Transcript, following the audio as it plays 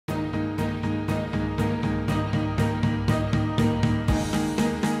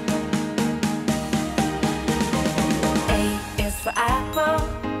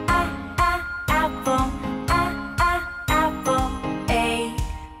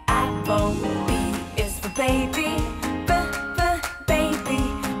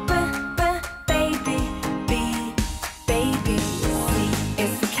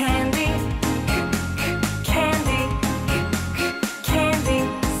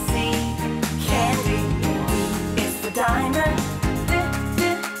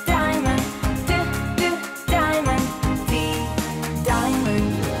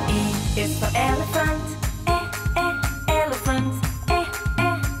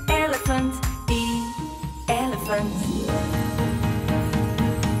orange.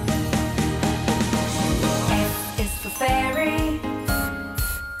 F is for fairy,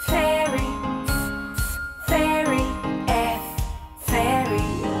 fairy, fairy. F, fairy.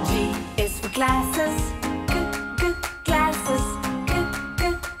 G is for glasses, glasses,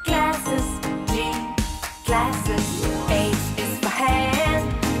 glasses. G, glasses. H is for hand,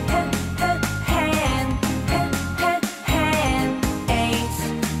 hand, hand. H,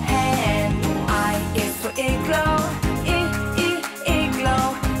 hand. I is for igloo, igloo,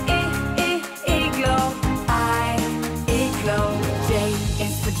 igloo. I, igloo. J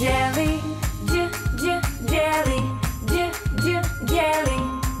is for jelly, jelly, jelly.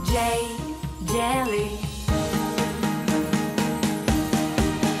 J, jelly.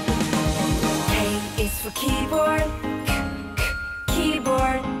 K is for keyboard,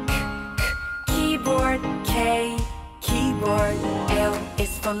 keyboard, keyboard. K, keyboard. L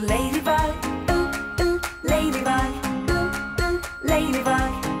is for ladybug, ladybug,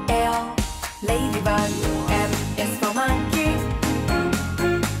 ladybug. L, ladybug. M is for monkey,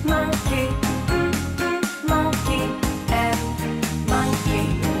 monkey, monkey. M, monkey.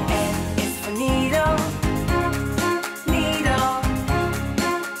 N is for needle, needle,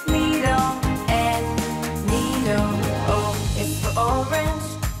 needle. N, needle. O is for orange,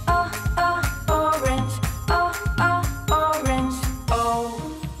 orange, orange. O,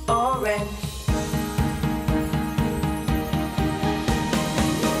 orange.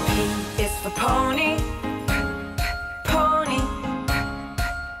 P is for pony, pony,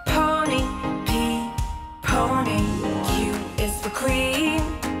 pony. P, pony. Q is for queen,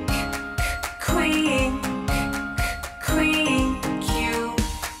 queen, queen. Q,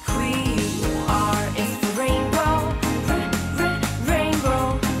 queen. R is for rainbow, rainbow,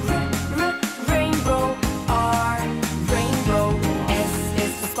 rainbow. R, rainbow. S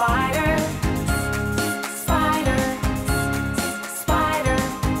is for spider, spider, spider.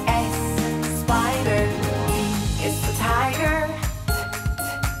 S, spider. T is for tiger,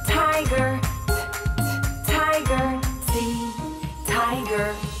 tiger, tiger. T, tiger.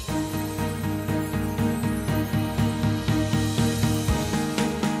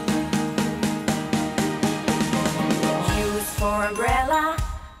 U is for umbrella,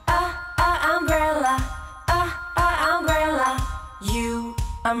 umbrella, umbrella. U,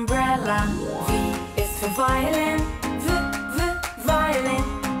 umbrella. V is for violin, violin,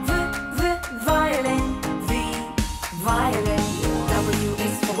 violin. V, violin. W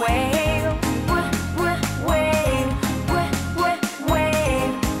is for whale, whale,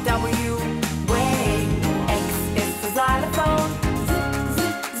 whale. W, whale. X is for xylophone,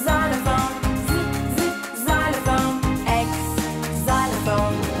 xylophone, xylophone. X,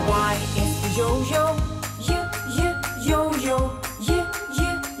 xylophone. Y is for yo-yo, yo-yo,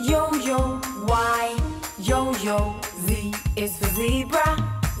 yo-yo. Y, yo-yo. Z is for zebra,